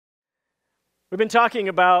We've been talking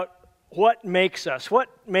about what makes us, what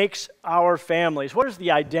makes our families, what is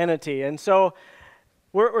the identity? And so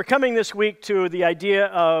we're coming this week to the idea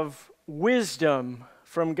of wisdom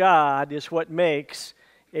from God is what makes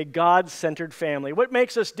a God-centered family. What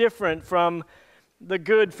makes us different from the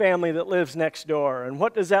good family that lives next door? And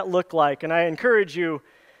what does that look like? And I encourage you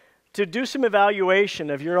to do some evaluation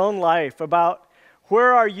of your own life about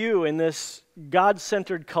where are you in this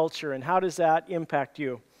God-centered culture and how does that impact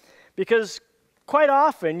you? Because quite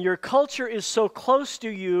often, your culture is so close to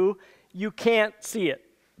you, you can't see it.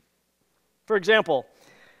 For example,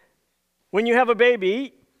 when you have a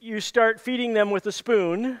baby, you start feeding them with a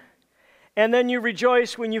spoon, and then you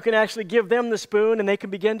rejoice when you can actually give them the spoon and they can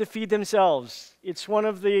begin to feed themselves. It's one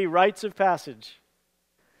of the rites of passage.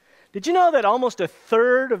 Did you know that almost a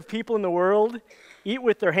third of people in the world eat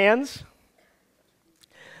with their hands?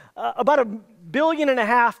 About 1.5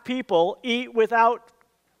 billion people eat without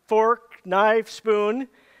fork, knife, spoon.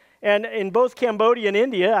 And in both Cambodia and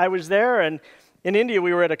India, I was there, and in India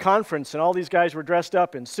we were at a conference, and all these guys were dressed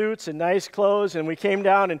up in suits and nice clothes, and we came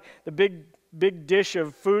down, and the big dish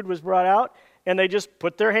of food was brought out, and they just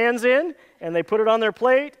put their hands in, and they put it on their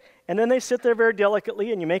plate, and then they sit there very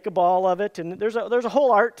delicately, and you make a ball of it, and there's a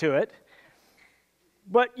whole art to it.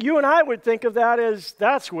 But you and I would think of that as,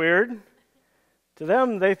 that's weird. To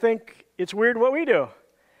them, they think it's weird what we do.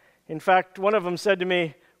 In fact, one of them said to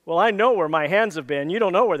me, "Well, I know where my hands have been. You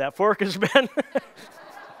don't know where that fork has been."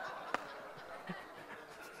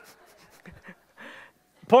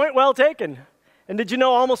 Point well taken. And did you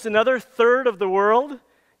know almost another third of the world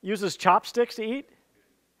uses chopsticks to eat?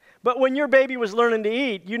 But when your baby was learning to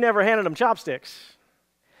eat, you never handed them chopsticks.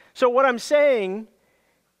 So what I'm saying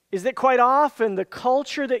is that quite often the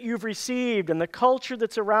culture that you've received and the culture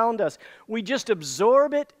that's around us, we just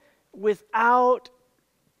absorb it without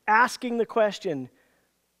asking the question,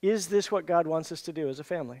 is this what God wants us to do as a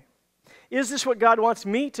family? Is this what God wants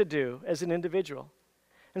me to do as an individual?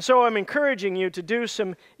 And so I'm encouraging you to do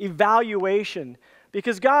some evaluation,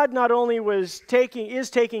 because God not only is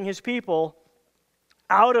taking his people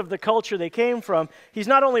out of the culture they came from, he's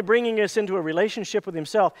not only bringing us into a relationship with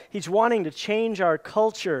himself, he's wanting to change our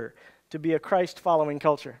culture to be a Christ-following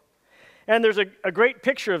culture. And there's a great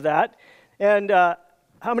picture of that. And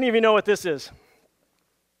how many of you know what this is?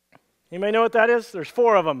 Anybody know what that is? There's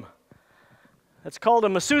 4 of them. That's called a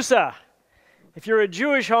masusa. If you're a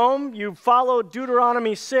Jewish home, you follow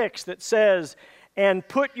Deuteronomy 6 that says, "And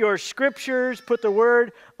put your scriptures, put the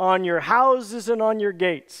word on your houses and on your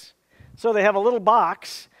gates." So they have a little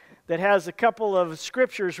box that has a couple of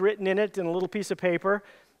scriptures written in it and a little piece of paper,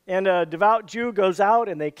 and a devout Jew goes out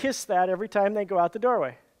and they kiss that every time they go out the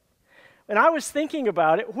doorway. And I was thinking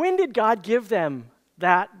about it, when did God give them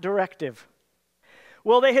that directive?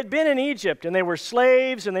 Well, they had been in Egypt, and they were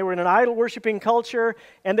slaves, and they were in an idol-worshiping culture,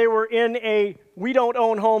 and they were in a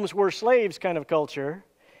we-don't-own-homes, we're slaves kind of culture.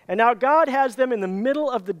 And now God has them in the middle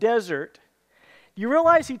of the desert. You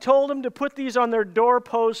realize he told them to put these on their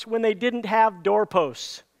doorposts when they didn't have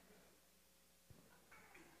doorposts.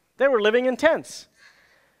 They were living in tents.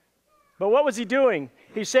 But what was he doing?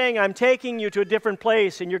 He's saying, I'm taking you to a different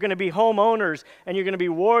place, and you're going to be homeowners, and you're going to be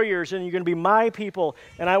warriors, and you're going to be my people,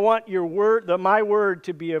 and I want your word, my word,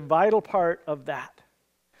 to be a vital part of that.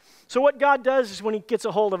 So what God does is when he gets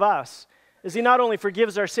a hold of us, is he not only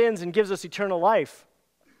forgives our sins and gives us eternal life,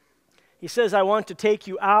 he says, I want to take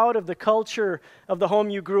you out of the culture of the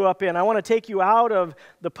home you grew up in. I want to take you out of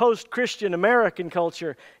the post-Christian American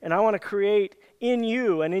culture, and I want to create in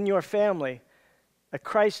you and in your family a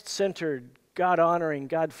Christ-centered, God-honoring,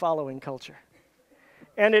 God-following culture.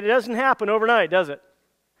 And it doesn't happen overnight, does it?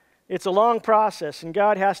 It's a long process, and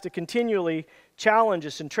God has to continually challenge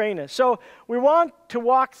us and train us. So we want to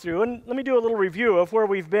walk through, and let me do a little review of where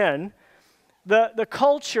we've been, the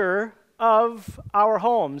culture of our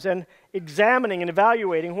homes, and examining and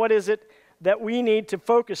evaluating what is it that we need to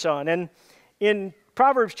focus on. And in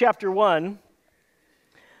Proverbs chapter 1,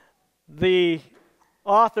 the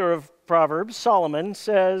author of Proverbs, Solomon,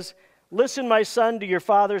 says, "Listen, my son, to your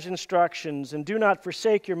father's instructions, and do not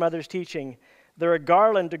forsake your mother's teaching. They're a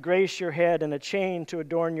garland to grace your head and a chain to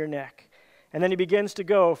adorn your neck." And then he begins to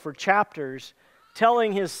go for chapters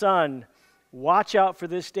telling his son, watch out for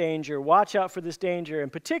this danger, watch out for this danger.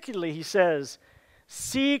 And particularly, he says,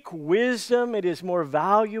 seek wisdom. It is more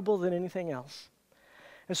valuable than anything else.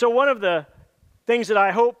 And so one of the things that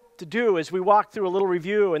I hope to do as we walk through a little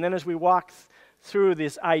review, and then as we walk through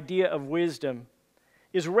this idea of wisdom,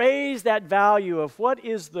 is raise that value of what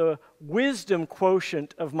is the wisdom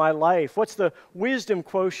quotient of my life? What's the wisdom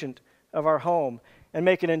quotient of our home? And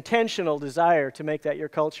make an intentional desire to make that your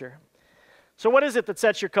culture. So what is it that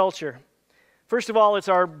sets your culture? First of all, it's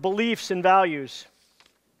our beliefs and values.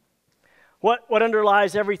 What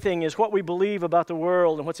underlies everything is what we believe about the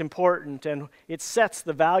world and what's important, and it sets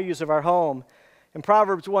the values of our home. And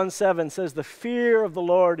Proverbs 1:7 says, "The fear of the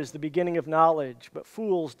Lord is the beginning of knowledge, but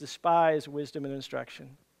fools despise wisdom and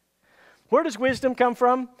instruction." Where does wisdom come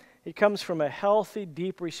from? It comes from a healthy,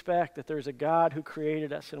 deep respect that there's a God who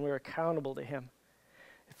created us and we're accountable to Him.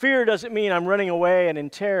 Fear doesn't mean I'm running away and in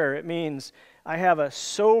terror. It means I have a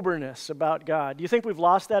soberness about God. Do you think we've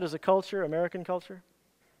lost that as a culture, American culture?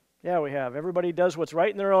 Yeah, we have. Everybody does what's right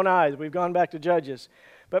in their own eyes. We've gone back to Judges.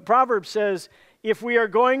 But Proverbs says, if we are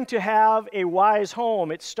going to have a wise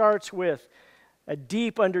home, it starts with a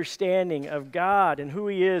deep understanding of God and who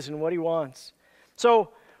He is and what He wants.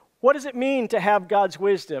 So, what does it mean to have God's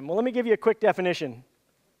wisdom? Well, let me give you a quick definition.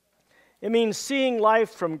 It means seeing life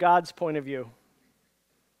from God's point of view.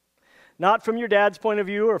 Not from your dad's point of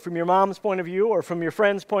view, or from your mom's point of view, or from your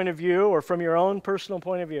friend's point of view, or from your own personal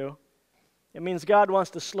point of view. It means God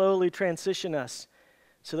wants to slowly transition us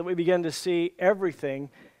so that we begin to see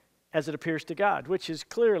everything as it appears to God, which is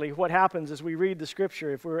clearly what happens as we read the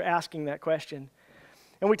Scripture if we're asking that question.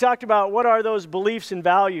 And we talked about what are those beliefs and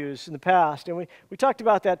values in the past, and we talked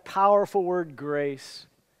about that powerful word grace.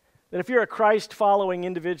 That if you're a Christ-following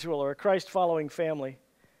individual or a Christ-following family,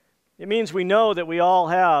 it means we know that we all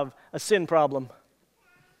have a sin problem,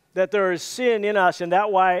 that there is sin in us, and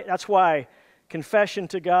that's why confession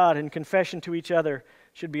to God and confession to each other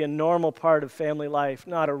should be a normal part of family life,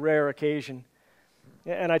 not a rare occasion.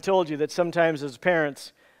 And I told you that sometimes as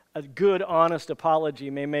parents, a good, honest apology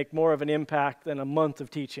may make more of an impact than a month of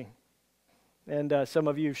teaching. And some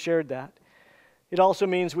of you have shared that. It also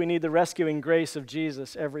means we need the rescuing grace of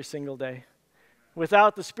Jesus every single day.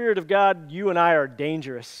 Without the Spirit of God, you and I are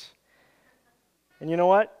dangerous. And you know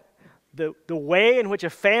what? The way in which a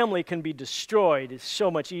family can be destroyed is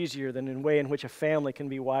so much easier than the way in which a family can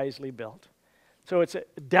be wisely built. So it's a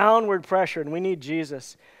downward pressure, and we need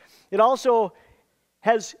Jesus. It also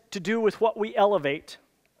has to do with what we elevate.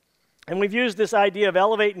 And we've used this idea of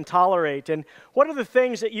elevate and tolerate. And what are the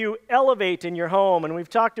things that you elevate in your home? And we've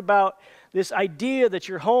talked about this idea that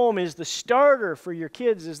your home is the starter for your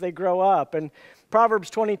kids as they grow up. And Proverbs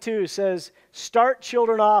 22 says, "Start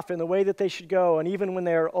children off in the way that they should go, and even when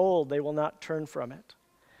they are old, they will not turn from it."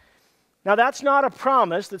 Now, that's not a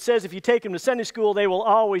promise that says if you take them to Sunday school, they will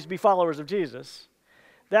always be followers of Jesus.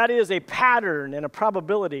 That is a pattern and a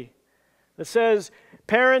probability that says,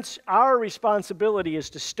 parents, our responsibility is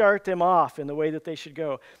to start them off in the way that they should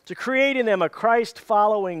go, to create in them a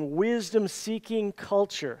Christ-following, wisdom-seeking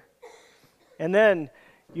culture. And then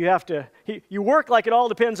you work like it all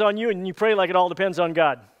depends on you, and you pray like it all depends on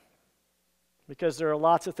God. Because there are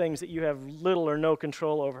lots of things that you have little or no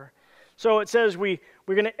control over. So it says we're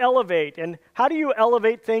going to elevate. And how do you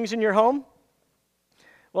elevate things in your home?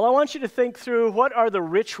 Well, I want you to think through what are the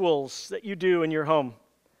rituals that you do in your home.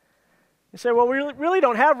 You say, well, we really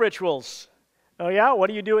don't have rituals. Oh yeah? What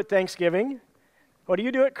do you do at Thanksgiving? What do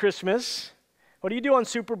you do at Christmas? What do you do on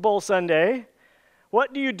Super Bowl Sunday?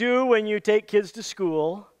 What do you do when you take kids to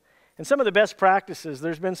school? And some of the best practices,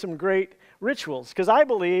 there's been some great rituals, because I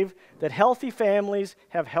believe that healthy families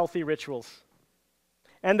have healthy rituals.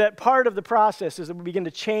 And that part of the process is that we begin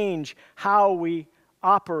to change how we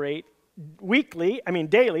operate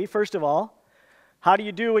daily, first of all. How do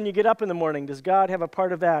you do when you get up in the morning? Does God have a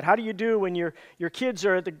part of that? How do you do when your kids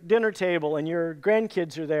are at the dinner table and your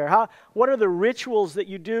grandkids are there? What are the rituals that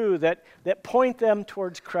you do that point them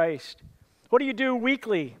towards Christ? What do you do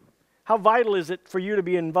weekly? How vital is it for you to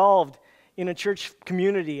be involved in a church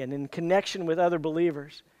community and in connection with other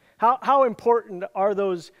believers? How important are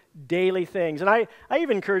those daily things? And I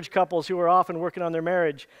even encourage couples who are often working on their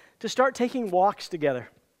marriage to start taking walks together.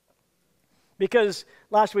 Because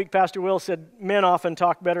last week, Pastor Will said men often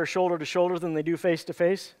talk better shoulder to shoulder than they do face to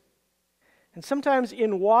face. And sometimes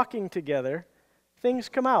in walking together, things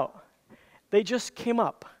come out. They just came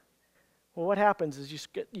up. Well, what happens is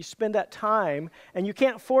you spend that time, and you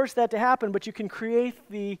can't force that to happen, but you can create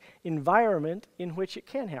the environment in which it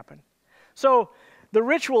can happen. So the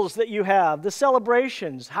rituals that you have, the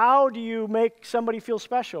celebrations, how do you make somebody feel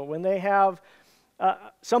special when they have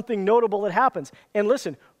something notable that happens? And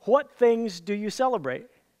listen, what things do you celebrate?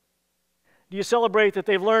 Do you celebrate that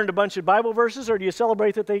they've learned a bunch of Bible verses, or do you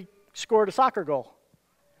celebrate that they scored a soccer goal?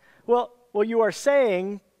 Well, you are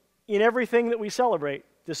saying in everything that we celebrate,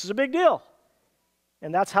 this is a big deal.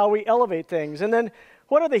 And that's how we elevate things. And then,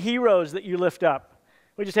 what are the heroes that you lift up?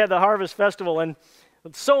 We just had the Harvest Festival, and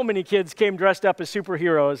so many kids came dressed up as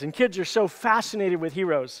superheroes, and kids are so fascinated with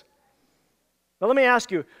heroes. Now, let me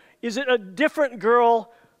ask you, is it a different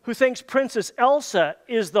girl who thinks Princess Elsa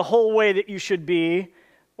is the whole way that you should be,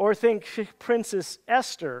 or think Princess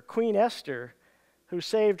Esther, Queen Esther, who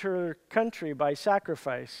saved her country by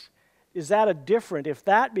sacrifice. Is that a different, if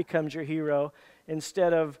that becomes your hero,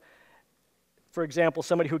 instead of, for example,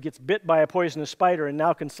 somebody who gets bit by a poisonous spider and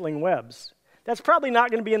now can sling webs? That's probably not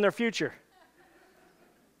going to be in their future.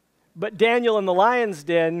 But Daniel in the lion's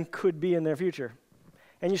den could be in their future.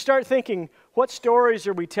 And you start thinking, what stories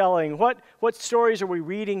are we telling? What stories are we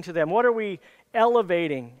reading to them? What are we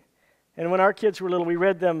elevating? And when our kids were little, we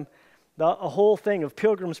read them a whole thing of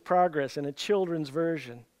Pilgrim's Progress in a children's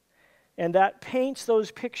version. And that paints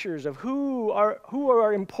those pictures of who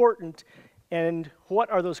are important and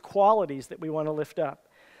what are those qualities that we want to lift up.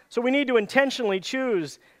 So we need to intentionally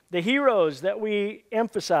choose the heroes that we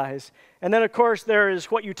emphasize. And then, of course, there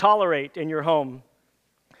is what you tolerate in your home.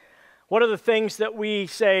 What are the things that we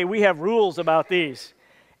say, we have rules about these?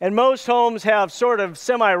 And most homes have sort of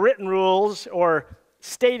semi-written rules or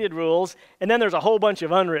stated rules, and then there's a whole bunch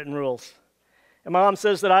of unwritten rules. And my mom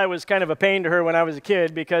says that I was kind of a pain to her when I was a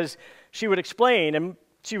kid because she would explain and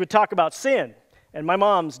she would talk about sin. And my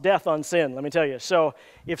mom's death on sin, let me tell you. So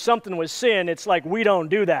if something was sin, it's like, we don't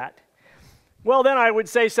do that. Well, then I would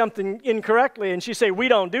say something incorrectly, and she'd say, we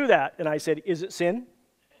don't do that. And I said, is it sin?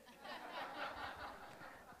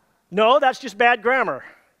 No, that's just bad grammar.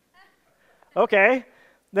 Okay,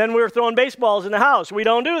 then we were throwing baseballs in the house. We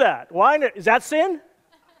don't do that. Why? Is that sin?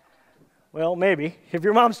 Well, maybe, if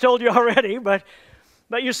your mom's told you already. But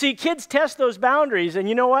you see, kids test those boundaries, and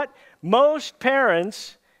you know what? Most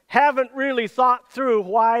parents haven't really thought through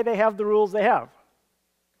why they have the rules they have.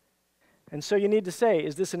 And so you need to say,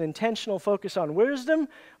 is this an intentional focus on wisdom,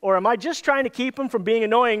 or am I just trying to keep them from being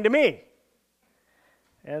annoying to me?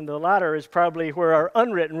 And the latter is probably where our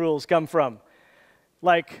unwritten rules come from.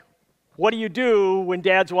 Like, what do you do when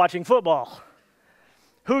dad's watching football?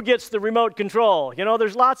 Who gets the remote control? You know,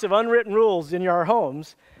 there's lots of unwritten rules in our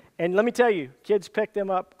homes. And let me tell you, kids pick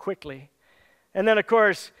them up quickly. And then, of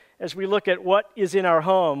course, as we look at what is in our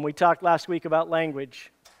home, we talked last week about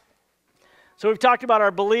language. So we've talked about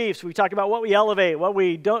our beliefs. We talked about what we elevate, what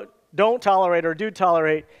we don't tolerate or do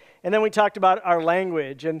tolerate. And then we talked about our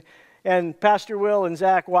language. And Pastor Will and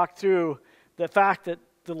Zach walked through the fact that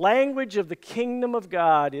the language of the kingdom of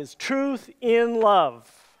God is truth in love.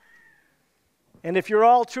 And if you're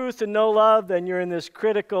all truth and no love, then you're in this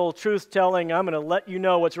critical truth-telling, I'm going to let you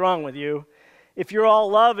know what's wrong with you. If you're all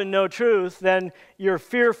love and no truth, then you're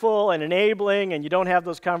fearful and enabling and you don't have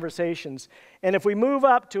those conversations. And if we move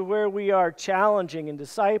up to where we are challenging and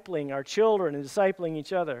discipling our children and discipling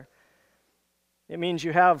each other, it means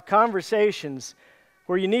you have conversations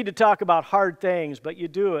where you need to talk about hard things, but you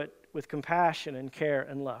do it with compassion and care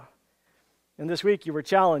and love. And this week you were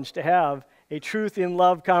challenged to have a truth in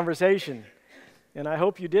love conversation. And I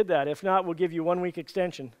hope you did that. If not, we'll give you 1 week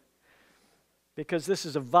extension. Because this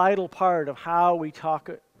is a vital part of how we talk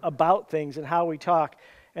about things and how we talk.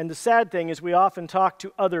 And the sad thing is we often talk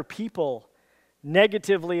to other people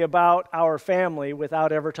negatively about our family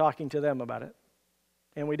without ever talking to them about it.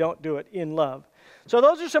 And we don't do it in love. So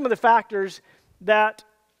those are some of the factors that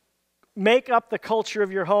make up the culture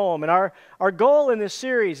of your home. And our goal in this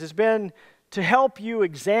series has been to help you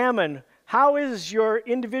examine how is your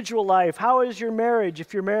individual life, how is your marriage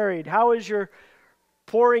if you're married, how is your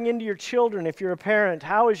pouring into your children if you're a parent,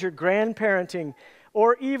 how is your grandparenting,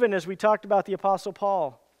 or even as we talked about the Apostle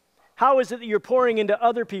Paul, how is it that you're pouring into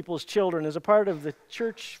other people's children as a part of the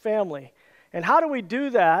church family? And how do we do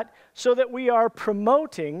that so that we are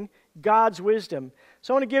promoting God's wisdom?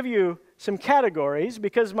 So I want to give you some categories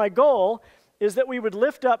because my goal is that we would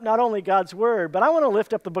lift up not only God's Word, but I want to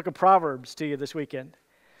lift up the book of Proverbs to you this weekend.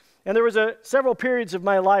 And there was several periods of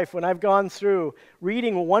my life when I've gone through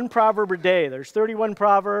reading one proverb a day. There's 31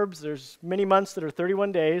 proverbs. There's many months that are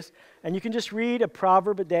 31 days. And you can just read a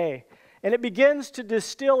proverb a day. And it begins to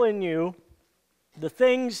distill in you the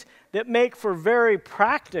things that make for very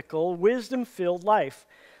practical, wisdom-filled life.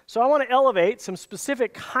 So I want to elevate some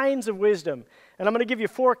specific kinds of wisdom. And I'm going to give you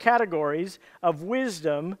 4 categories of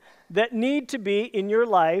wisdom that need to be in your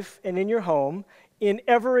life and in your home in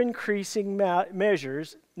ever-increasing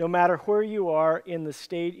measures, no matter where you are in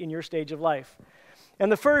your stage of life.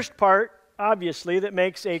 And the first part, obviously, that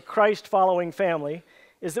makes a Christ-following family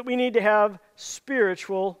is that we need to have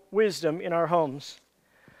spiritual wisdom in our homes.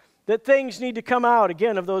 That things need to come out,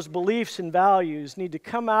 again, of those beliefs and values, need to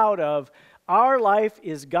come out of our life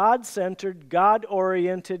is God-centered,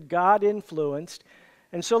 God-oriented, God-influenced.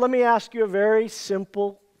 And so let me ask you a very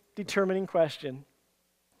simple, determining question.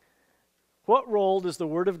 What role does the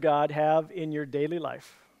Word of God have in your daily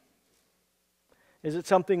life? Is it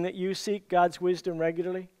something that you seek God's wisdom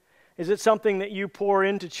regularly? Is it something that you pour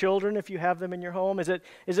into children if you have them in your home? Is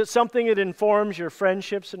it something that informs your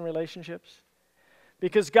friendships and relationships?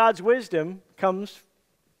 Because God's wisdom comes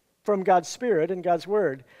from God's Spirit and God's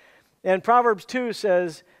Word. And Proverbs 2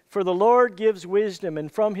 says, "For the Lord gives wisdom,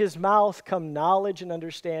 and from his mouth come knowledge and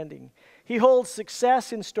understanding. He holds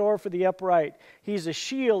success in store for the upright. He's a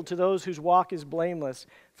shield to those whose walk is blameless,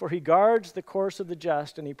 for he guards the course of the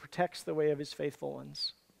just, and he protects the way of his faithful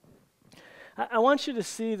ones." I want you to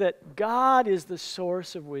see that God is the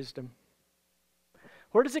source of wisdom.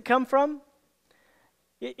 Where does it come from?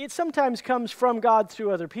 It sometimes comes from God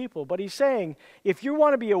through other people, but he's saying, if you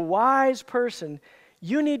want to be a wise person,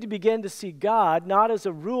 you need to begin to see God not as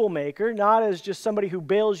a rule maker, not as just somebody who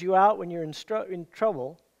bails you out when you're in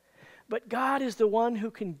trouble, but God is the one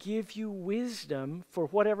who can give you wisdom for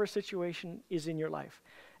whatever situation is in your life.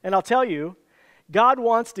 And I'll tell you, God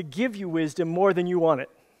wants to give you wisdom more than you want it.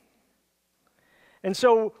 And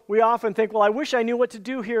so we often think, well, I wish I knew what to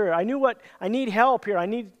do here. I need help here.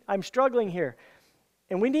 I'm struggling here.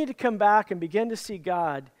 And we need to come back and begin to see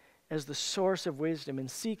God as the source of wisdom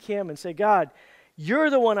and seek him and say, God,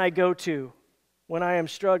 you're the one I go to when I am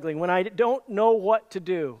struggling, when I don't know what to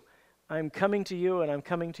do. I'm coming to you and I'm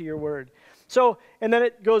coming to your word. So, and then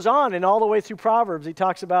it goes on, and all the way through Proverbs, he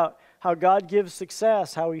talks about how God gives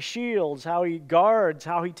success, how he shields, how he guards,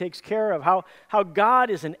 how he takes care of, how God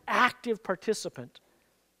is an active participant.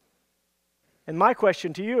 And my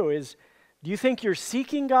question to you is, do you think you're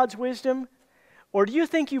seeking God's wisdom, or do you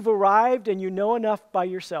think you've arrived and you know enough by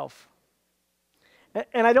yourself?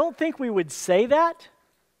 And I don't think we would say that,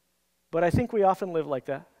 but I think we often live like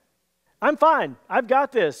that. I'm fine. I've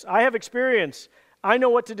got this. I have experience. I know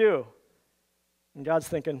what to do. And God's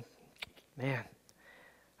thinking, man,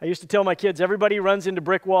 I used to tell my kids, everybody runs into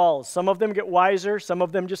brick walls. Some of them get wiser. Some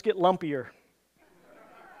of them just get lumpier.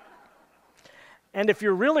 And if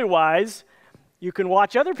you're really wise, you can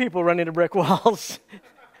watch other people run into brick walls.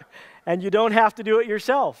 And you don't have to do it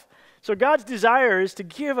yourself. So God's desire is to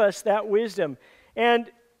give us that wisdom.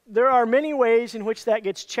 And there are many ways in which that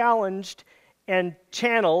gets challenged and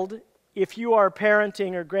channeled if you are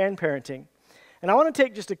parenting or grandparenting. And I want to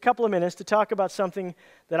take just a couple of minutes to talk about something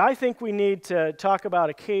that I think we need to talk about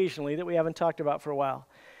occasionally that we haven't talked about for a while.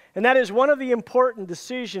 And that is one of the important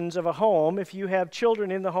decisions of a home, if you have children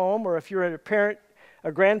in the home or if you're a parent,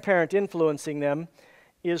 a grandparent influencing them,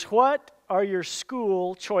 is what are your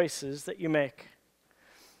school choices that you make?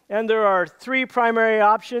 And there are three primary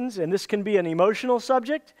options, and this can be an emotional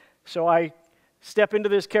subject, so I step into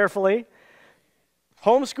this carefully.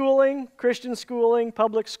 Homeschooling, Christian schooling,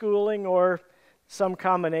 public schooling, or some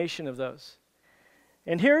combination of those.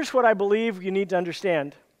 And here's what I believe you need to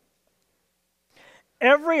understand.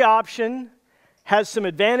 Every option has some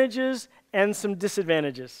advantages and some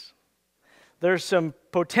disadvantages. There's some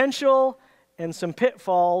potential and some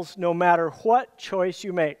pitfalls no matter what choice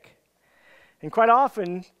you make. And quite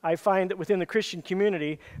often, I find that within the Christian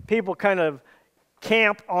community, people kind of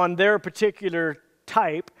camp on their particular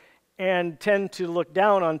type and tend to look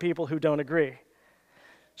down on people who don't agree.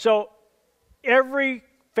 So every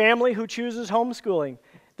family who chooses homeschooling,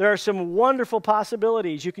 there are some wonderful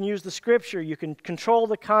possibilities. You can use the scripture, you can control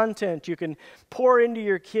the content, you can pour into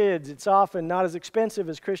your kids. It's often not as expensive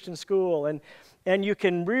as Christian school, and you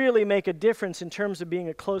can really make a difference in terms of being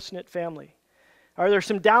a close-knit family. Are there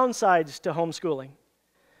some downsides to homeschooling?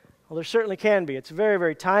 Well, there certainly can be. It's very,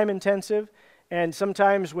 very time-intensive, and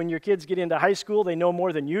sometimes when your kids get into high school, they know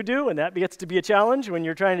more than you do, and that gets to be a challenge when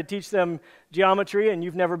you're trying to teach them geometry and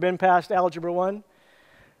you've never been past Algebra 1.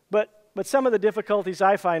 But some of the difficulties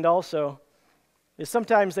I find also is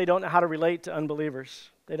sometimes they don't know how to relate to unbelievers.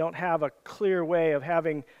 They don't have a clear way of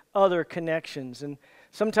having other connections, and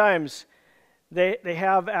sometimes they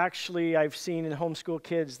have actually, I've seen in homeschool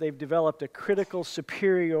kids, they've developed a critical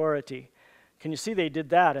superiority. Can you see they did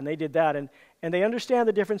that and they did that? And they understand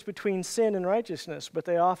the difference between sin and righteousness, but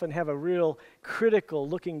they often have a real critical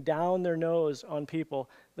looking down their nose on people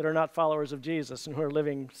that are not followers of Jesus and who are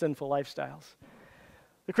living sinful lifestyles.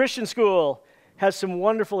 The Christian school has some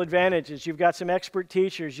wonderful advantages. You've got some expert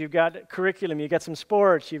teachers, you've got curriculum, you've got some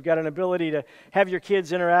sports, you've got an ability to have your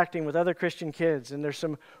kids interacting with other Christian kids, and there's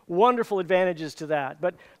some wonderful advantages to that.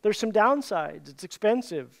 But there's some downsides. It's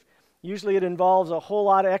expensive. Usually it involves a whole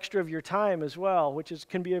lot extra of your time as well, which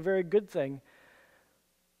can be a very good thing.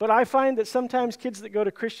 But I find that sometimes kids that go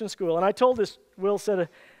to Christian school, and I told this, Will said,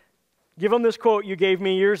 give him this quote you gave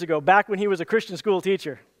me years ago, back when he was a Christian school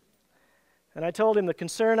teacher. And I told him the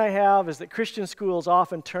concern I have is that Christian schools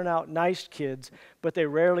often turn out nice kids, but they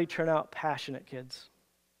rarely turn out passionate kids.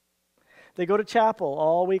 They go to chapel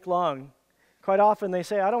all week long, Quite often they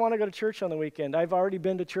say, I don't want to go to church on the weekend. I've already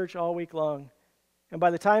been to church all week long. And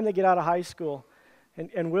by the time they get out of high school,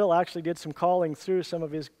 and Will actually did some calling through some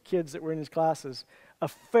of his kids that were in his classes, a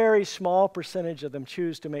very small percentage of them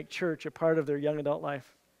choose to make church a part of their young adult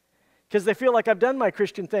life. Because they feel like, I've done my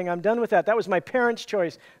Christian thing. I'm done with that. That was my parents'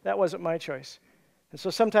 choice. That wasn't my choice. And so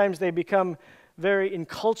sometimes they become very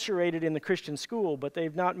enculturated in the Christian school, but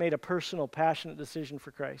they've not made a personal, passionate decision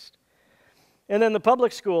for Christ. And then the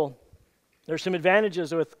public school, there's some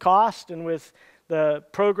advantages with cost and with the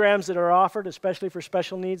programs that are offered, especially for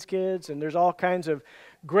special needs kids, and there's all kinds of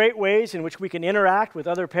great ways in which we can interact with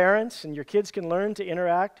other parents, and your kids can learn to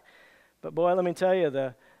interact. But boy, let me tell you,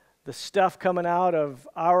 the stuff coming out of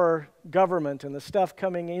our government and the stuff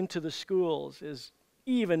coming into the schools is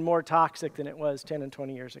even more toxic than it was 10 and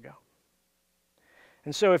 20 years ago.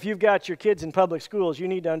 And so if you've got your kids in public schools, you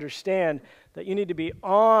need to understand that you need to be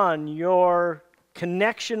on your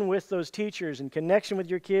connection with those teachers and connection with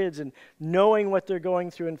your kids and knowing what they're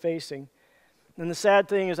going through and facing. And the sad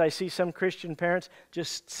thing is I see some Christian parents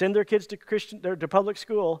just send their kids to public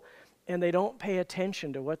school and they don't pay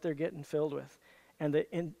attention to what they're getting filled with.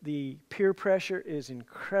 And the peer pressure is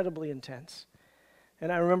incredibly intense.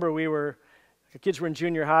 And I remember the kids were in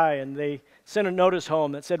junior high and they sent a notice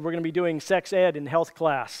home that said, we're going to be doing sex ed in health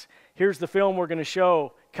class. Here's the film we're going to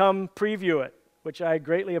show. Come preview it, which I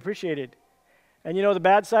greatly appreciated. And you know the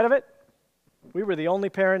bad side of it? We were the only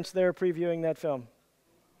parents there previewing that film.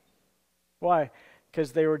 Why?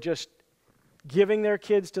 Because they were just giving their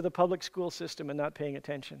kids to the public school system and not paying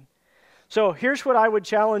attention. So here's what I would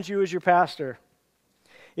challenge you as your pastor.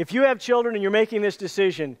 If you have children and you're making this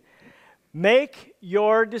decision, make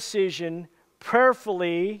your decision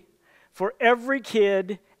prayerfully for every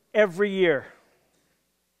kid every year.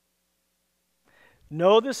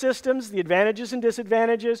 Know the systems, the advantages and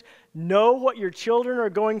disadvantages. Know what your children are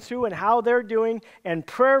going through and how they're doing, and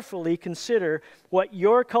prayerfully consider what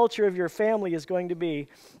your culture of your family is going to be.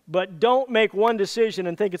 But don't make one decision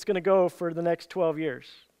and think it's going to go for the next 12 years.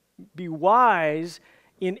 Be wise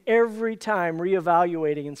in every time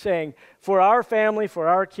reevaluating and saying, for our family, for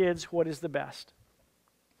our kids, what is the best?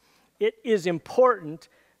 It is important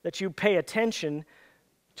that you pay attention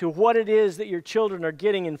to what it is that your children are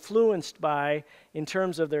getting influenced by in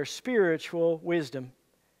terms of their spiritual wisdom.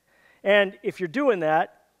 And if you're doing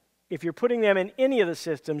that, if you're putting them in any of the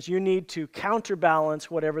systems, you need to counterbalance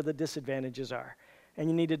whatever the disadvantages are. And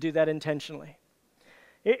you need to do that intentionally.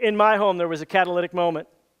 In my home, there was a catalytic moment.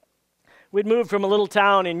 We'd moved from a little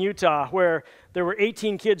town in Utah where there were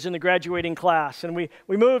 18 kids in the graduating class. And we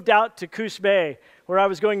moved out to Coos Bay, where I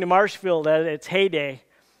was going to Marshfield at its heyday.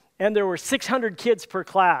 And there were 600 kids per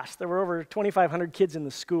class. There were over 2,500 kids in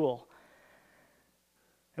the school.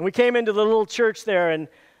 And we came into the little church there, and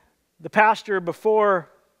the pastor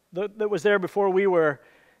that was there before we were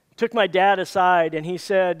took my dad aside, and he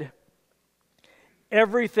said,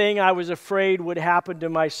 everything I was afraid would happen to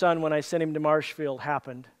my son when I sent him to Marshfield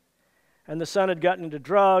happened. And the son had gotten into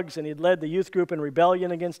drugs, and he'd led the youth group in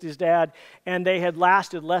rebellion against his dad, and they had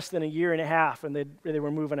lasted less than a year and a half, and they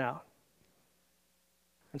were moving out.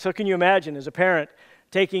 And so can you imagine, as a parent,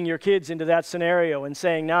 taking your kids into that scenario and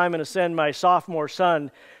saying, now I'm going to send my sophomore son,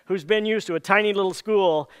 who's been used to a tiny little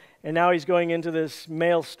school, and now he's going into this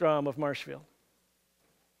maelstrom of Marshfield.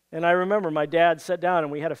 And I remember my dad sat down,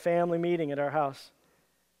 and we had a family meeting at our house.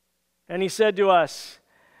 And he said to us,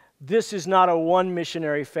 this is not a one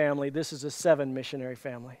missionary family, this is a 7 missionary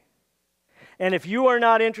family. And if you are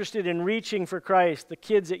not interested in reaching for Christ, the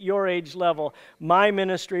kids at your age level, my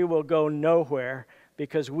ministry will go nowhere,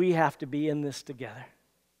 because we have to be in this together.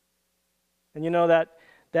 And you know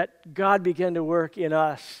that God began to work in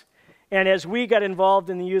us. And as we got involved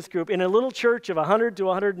in the youth group, in a little church of 100 to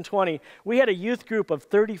 120, we had a youth group of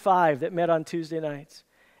 35 that met on Tuesday nights.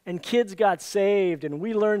 And kids got saved, and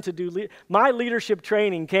we learned to do, my leadership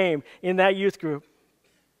training came in that youth group.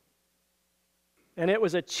 And it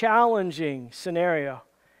was a challenging scenario.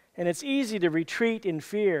 And it's easy to retreat in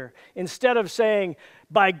fear. Instead of saying,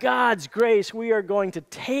 by God's grace, we are going to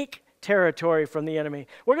take territory from the enemy.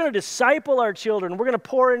 We're going to disciple our children. We're going to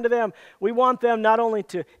pour into them. We want them not only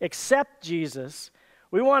to accept Jesus,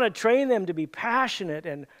 we want to train them to be passionate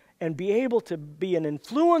and be able to be an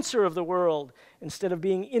influencer of the world instead of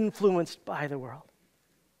being influenced by the world.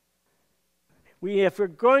 If we're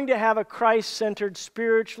going to have a Christ-centered,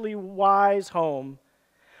 spiritually wise home,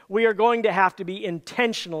 we are going to have to be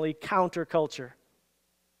intentionally counterculture,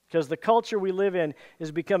 because the culture we live in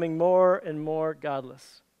is becoming more and more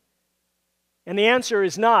godless. And the answer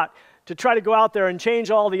is not to try to go out there and change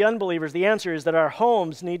all the unbelievers. The answer is that our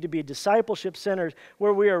homes need to be discipleship centers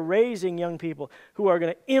where we are raising young people who are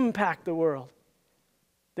going to impact the world.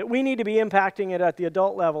 That we need to be impacting it at the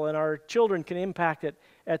adult level, and our children can impact it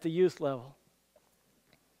at the youth level.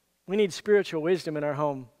 We need spiritual wisdom in our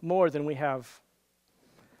home more than we have.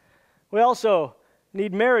 We also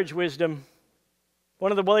need marriage wisdom.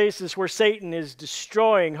 One of the places where Satan is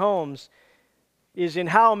destroying homes is in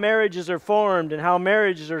how marriages are formed and how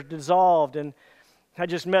marriages are dissolved. And I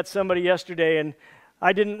just met somebody yesterday, and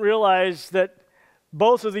I didn't realize that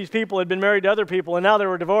both of these people had been married to other people, and now they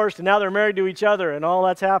were divorced, and now they're married to each other, and all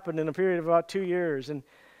that's happened in a period of about 2 years.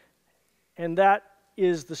 And that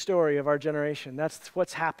is the story of our generation. That's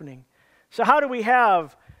what's happening. So how do we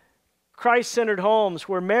have Christ-centered homes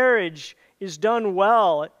where marriage is done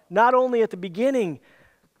well, not only at the beginning,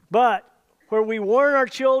 but where we warn our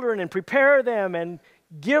children and prepare them and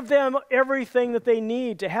give them everything that they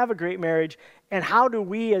need to have a great marriage? And how do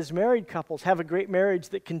we as married couples have a great marriage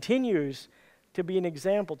that continues to be an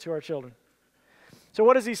example to our children? So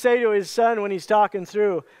what does he say to his son when he's talking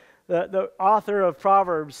through? The author of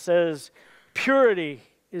Proverbs says, purity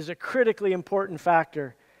is a critically important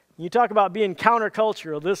factor. You talk about being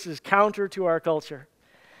countercultural. This is counter to our culture.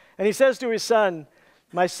 And he says to his son,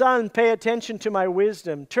 my son, pay attention to my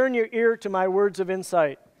wisdom. Turn your ear to my words of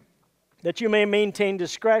insight, that you may maintain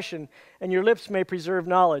discretion and your lips may preserve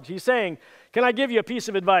knowledge. He's saying, can I give you a piece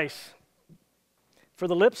of advice? For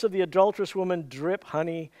the lips of the adulterous woman drip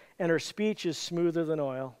honey, and her speech is smoother than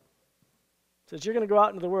oil. He says, you're going to go out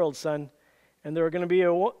into the world, son, and there are going to be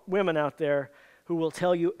women out there who will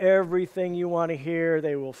tell you everything you want to hear.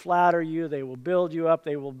 They will flatter you. They will build you up.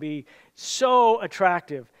 They will be so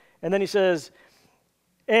attractive. And then he says,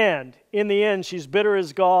 and in the end, she's bitter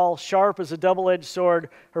as gall, sharp as a double-edged sword.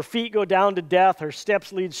 Her feet go down to death. Her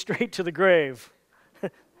steps lead straight to the grave.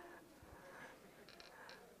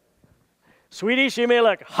 Sweetie, she may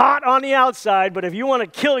look hot on the outside, but if you want to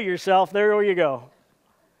kill yourself, there you go.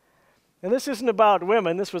 And this isn't about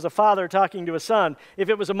women. This was a father talking to a son. If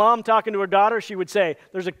it was a mom talking to her daughter, she would say,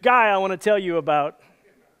 there's a guy I want to tell you about.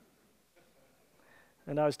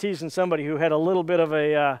 And I was teasing somebody who had a little bit of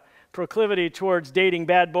a proclivity towards dating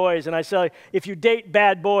bad boys, and I said, if you date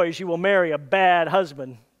bad boys, you will marry a bad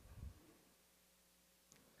husband.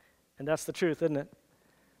 And that's the truth, isn't it?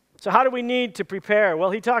 So how do we need to prepare?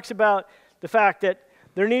 Well, he talks about the fact that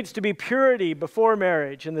there needs to be purity before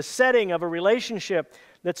marriage and the setting of a relationship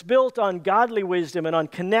that's built on godly wisdom and on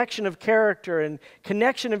connection of character and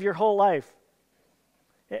connection of your whole life.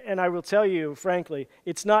 And I will tell you, frankly,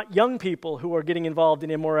 it's not young people who are getting involved in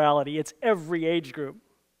immorality. It's every age group.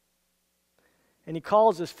 And he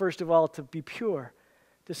calls us, first of all, to be pure,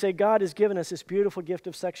 to say God has given us this beautiful gift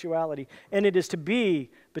of sexuality, and it is to be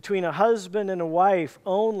between a husband and a wife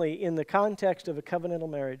only in the context of a covenantal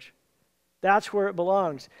marriage. That's where it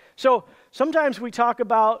belongs. So sometimes we talk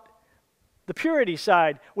about the purity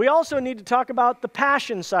side. We also need to talk about the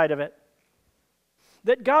passion side of it.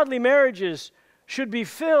 That godly marriages should be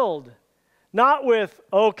filled not with,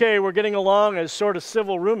 okay, we're getting along as sort of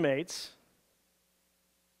civil roommates,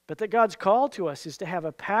 but that God's call to us is to have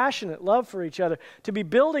a passionate love for each other, to be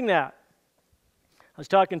building that. I was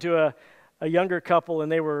talking to a younger couple,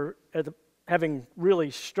 and they were having really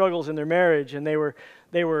struggles in their marriage, and they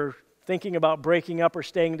were thinking about breaking up or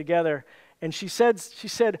staying together. And she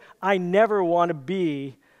said, I never want to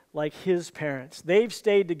be like his parents. They've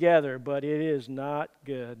stayed together, but it is not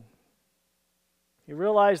good. You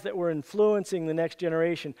realize that we're influencing the next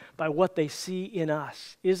generation by what they see in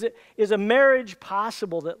us. Is a marriage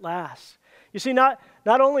possible that lasts? You see, not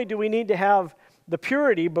only do we need to have the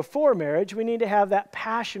purity before marriage, we need to have that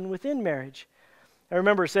passion within marriage. I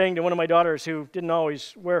remember saying to one of my daughters who didn't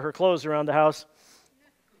always wear her clothes around the house,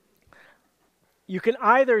 you can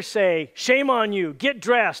either say, shame on you, get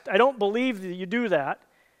dressed, I don't believe that you do that,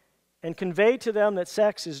 and convey to them that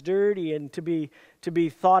sex is dirty and to be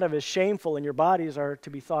thought of as shameful, and your bodies are to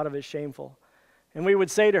be thought of as shameful. And we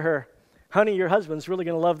would say to her, honey, your husband's really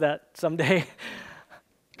going to love that someday.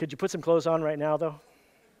 Could you put some clothes on right now, though?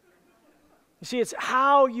 You see, it's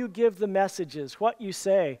how you give the messages, what you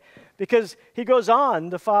say. Because he goes on,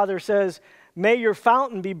 the father says, may your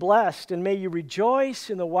fountain be blessed, and may you rejoice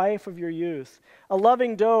in the wife of your youth. A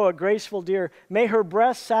loving doe, a graceful deer, may her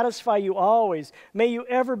breast satisfy you always. May you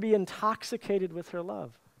ever be intoxicated with her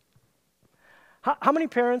love. How many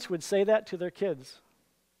parents would say that to their kids?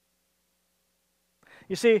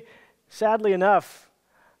 You see, sadly enough,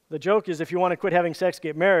 the joke is if you want to quit having sex,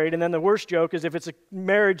 get married. And then the worst joke is if it's a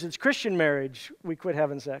marriage that's Christian marriage, we quit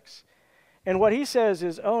having sex. And what he says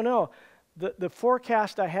is, oh no, the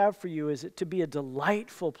forecast I have for you is it to be a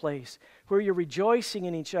delightful place where you're rejoicing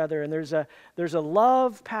in each other and there's a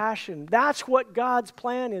love, passion. That's what God's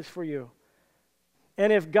plan is for you.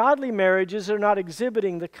 And if godly marriages are not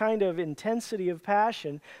exhibiting the kind of intensity of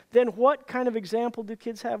passion, then what kind of example do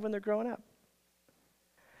kids have when they're growing up?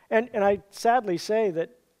 And I sadly say that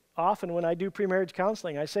often when I do pre-marriage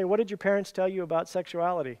counseling, I say, what did your parents tell you about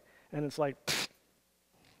sexuality? And it's like, pfft.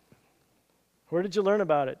 Where did you learn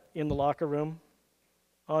about it? In the locker room?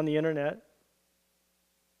 On the internet?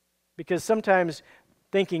 Because sometimes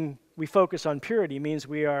thinking we focus on purity means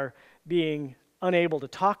we are being unable to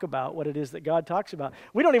talk about what it is that God talks about.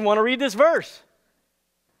 We don't even want to read this verse.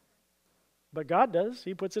 But God does.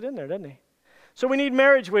 He puts it in there, doesn't he? So we need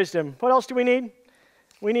marriage wisdom. What else do we need?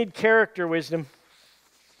 We need character wisdom.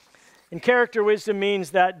 And character wisdom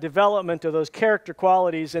means that development of those character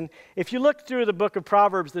qualities. And if you look through the book of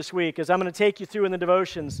Proverbs this week, as I'm going to take you through in the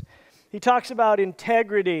devotions, he talks about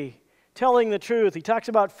integrity, telling the truth. He talks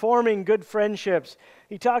about forming good friendships.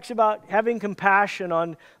 He talks about having compassion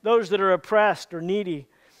on those that are oppressed or needy.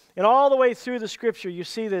 And all the way through the scripture, you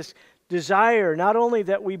see this desire, not only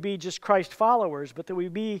that we be just Christ followers, but that we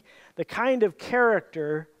be the kind of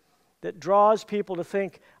character that draws people to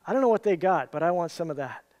think, I don't know what they got, but I want some of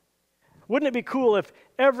that. Wouldn't it be cool if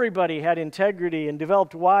everybody had integrity and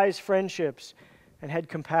developed wise friendships and had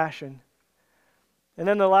compassion? And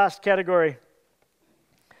then the last category,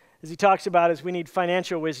 as he talks about, is we need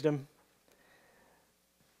financial wisdom.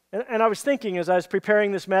 And I was thinking as I was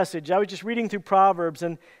preparing this message, I was just reading through Proverbs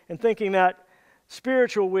and thinking that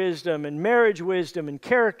spiritual wisdom and marriage wisdom and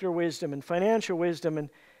character wisdom and financial wisdom and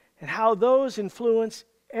how those influence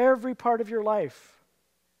every part of your life.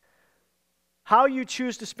 How you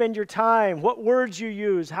choose to spend your time, what words you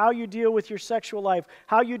use, how you deal with your sexual life,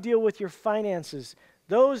 how you deal with your finances,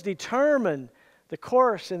 those determine the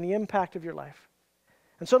course and the impact of your life.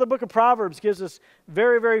 And so the book of Proverbs gives us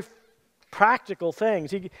very, very practical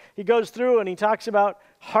things. He goes through and he talks about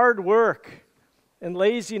hard work and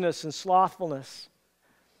laziness and slothfulness.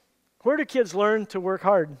 Where do kids learn to work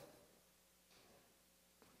hard?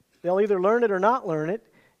 They'll either learn it or not learn it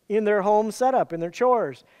in their home setup, in their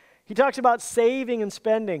chores. He talks about saving and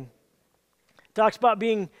spending. He talks about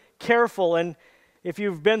being careful. And if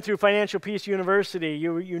you've been through Financial Peace University,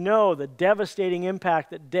 you know the devastating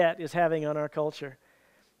impact that debt is having on our culture.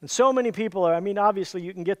 And so many people are, obviously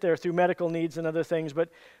you can get there through medical needs and other things, but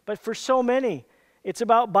for so many, it's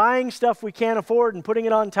about buying stuff we can't afford and putting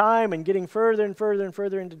it on time and getting further and further and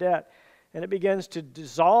further into debt. And it begins to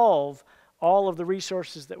dissolve all of the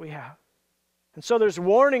resources that we have. And so there's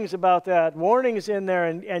warnings about that, warnings in there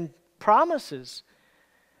and promises.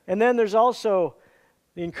 And then there's also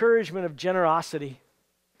the encouragement of generosity.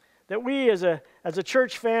 That we as a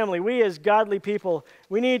church family, we as godly people,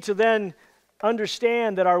 we need to then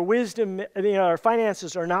understand that our wisdom, our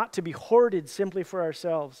finances are not to be hoarded simply for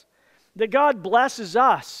ourselves. That God blesses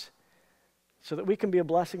us so that we can be a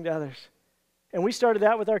blessing to others. And we started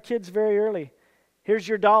that with our kids very early. Here's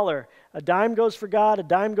your $1. A dime goes for God, a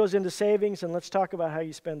dime goes into savings, and let's talk about how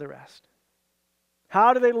you spend the rest.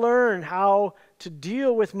 How do they learn how to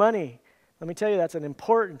deal with money? Let me tell you, that's an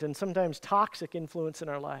important and sometimes toxic influence in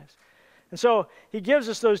our lives. And so he gives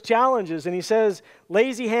us those challenges, and he says,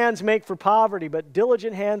 lazy hands make for poverty, but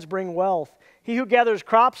diligent hands bring wealth. He who gathers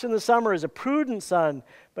crops in the summer is a prudent son,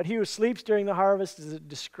 but he who sleeps during the harvest is a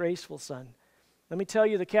disgraceful son. Let me tell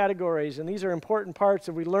you the categories, and these are important parts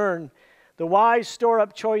that we learn. The wise store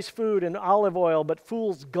up choice food and olive oil, but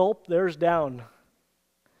fools gulp theirs down.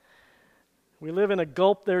 We live in a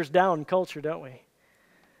gulp theirs down culture, don't we?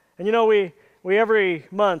 And we every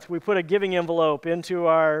month we put a giving envelope into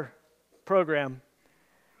our program.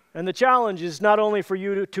 And the challenge is not only for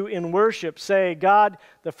you to in worship say, God,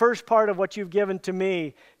 the first part of what you've given to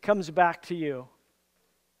me comes back to you.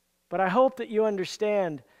 But I hope that you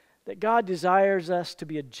understand that God desires us to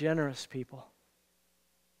be a generous people.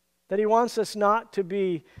 That he wants us not to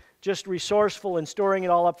be just resourceful and storing it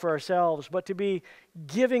all up for ourselves, but to be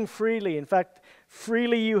giving freely. In fact,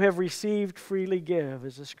 freely you have received, freely give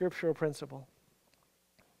is a scriptural principle.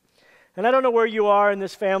 And I don't know where you are in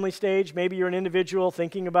this family stage. Maybe you're an individual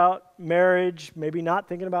thinking about marriage, maybe not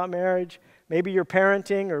thinking about marriage. Maybe you're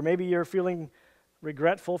parenting, or maybe you're feeling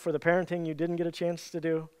regretful for the parenting you didn't get a chance to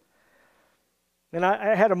do. And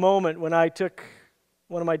I had a moment when I took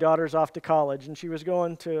one of my daughters off to college, and she was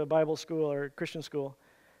going to a Bible school or Christian school.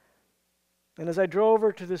 And as I drove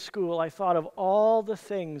her to the school, I thought of all the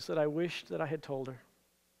things that I wished that I had told her.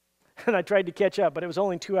 And I tried to catch up, but it was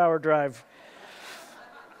only a 2-hour drive.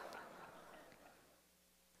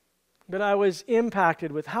 But I was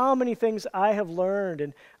impacted with how many things I have learned.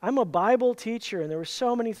 And I'm a Bible teacher, and there were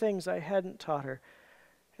so many things I hadn't taught her.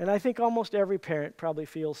 And I think almost every parent probably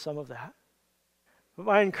feels some of that. But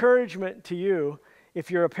my encouragement to you,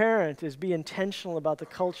 if you're a parent, is be intentional about the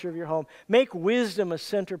culture of your home. Make wisdom a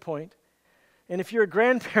center point. And if you're a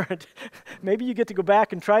grandparent, maybe you get to go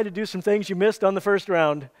back and try to do some things you missed on the first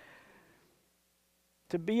round.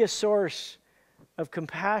 To be a source of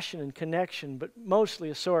compassion and connection, but mostly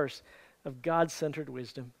a source of God-centered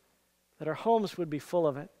wisdom. That our homes would be full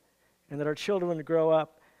of it, and that our children would grow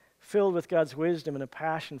up filled with God's wisdom and a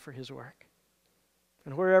passion for His work.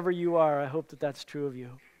 And wherever you are, I hope that that's true of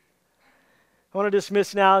you. I want to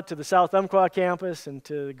dismiss now to the South Umpqua campus and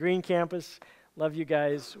to the Green campus. Love you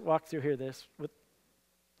guys. Walk through here Let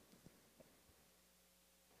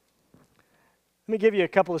me give you a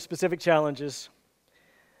couple of specific challenges.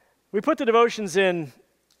 We put the devotions in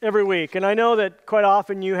every week, and I know that quite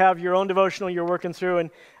often you have your own devotional you're working through, and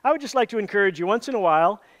I would just like to encourage you once in a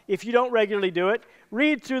while, if you don't regularly do it,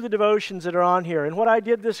 read through the devotions that are on here. And what I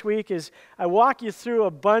did this week is I walk you through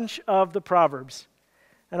a bunch of the Proverbs.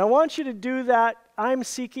 And I want you to do that. I'm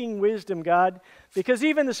seeking wisdom, God, because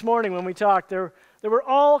even this morning when we talked, there were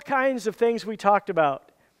all kinds of things we talked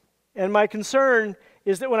about. And my concern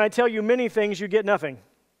is that when I tell you many things, you get nothing.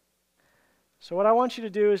 So what I want you to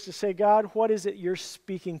do is to say, God, what is it you're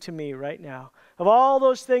speaking to me right now? Of all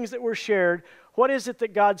those things that were shared, what is it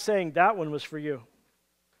that God's saying, that one was for you?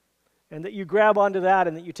 And that you grab onto that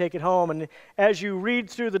and that you take it home. And as you read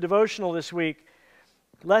through the devotional this week,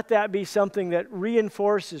 let that be something that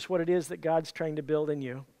reinforces what it is that God's trying to build in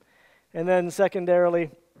you. And then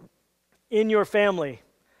secondarily, in your family,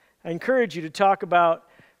 I encourage you to talk about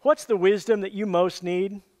what's the wisdom that you most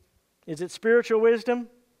need. Is it spiritual wisdom?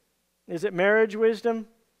 Is it marriage wisdom?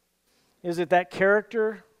 Is it that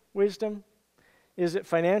character wisdom? Is it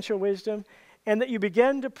financial wisdom? And that you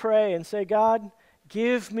begin to pray and say, God,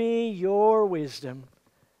 give me your wisdom,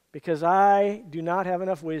 because I do not have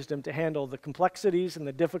enough wisdom to handle the complexities and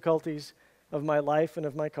the difficulties of my life and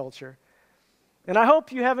of my culture. And I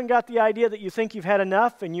hope you haven't got the idea that you think you've had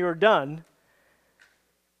enough and you're done,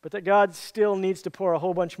 but that God still needs to pour a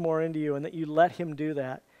whole bunch more into you and that you let Him do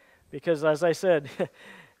that. Because as I said,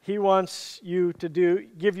 He wants you to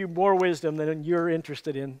give you more wisdom than you're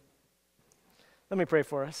interested in. Let me pray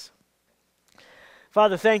for us.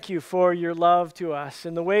 Father, thank you for your love to us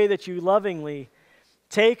and the way that you lovingly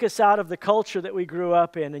take us out of the culture that we grew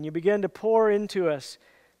up in, and you begin to pour into us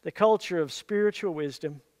the culture of spiritual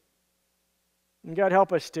wisdom. And God,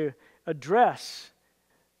 help us to address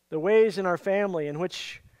the ways in our family in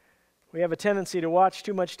which we have a tendency to watch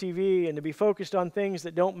too much TV and to be focused on things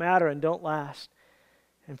that don't matter and don't last.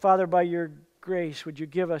 And Father, by your grace, would you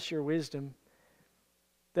give us your wisdom,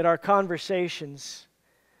 that our conversations,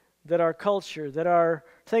 that our culture, that our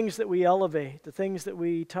things that we elevate, the things that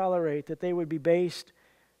we tolerate, that they would be based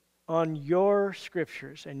on your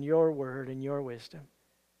scriptures and your word and your wisdom.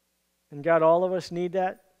 And God, all of us need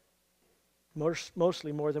that,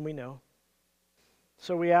 mostly more than we know.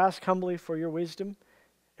 So we ask humbly for your wisdom,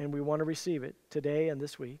 and we want to receive it today and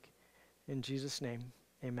this week. In Jesus' name,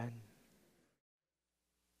 amen.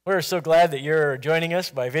 We're so glad that you're joining us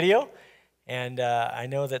by video. And I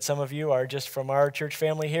know that some of you are just from our church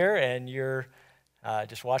family here, and you're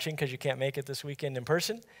just watching because you can't make it this weekend in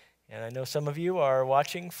person. And I know some of you are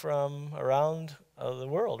watching from around the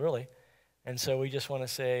world, really. And so we just want to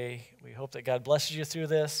say we hope that God blesses you through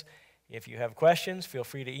this. If you have questions, feel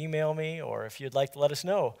free to email me, or if you'd like to let us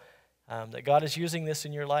know that God is using this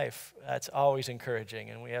in your life, that's always encouraging.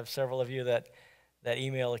 And we have several of you that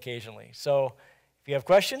email occasionally. So if you have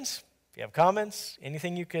questions, if you have comments,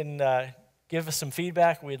 anything you can give us some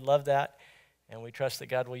feedback, we'd love that. And we trust that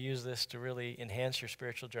God will use this to really enhance your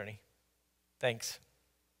spiritual journey. Thanks.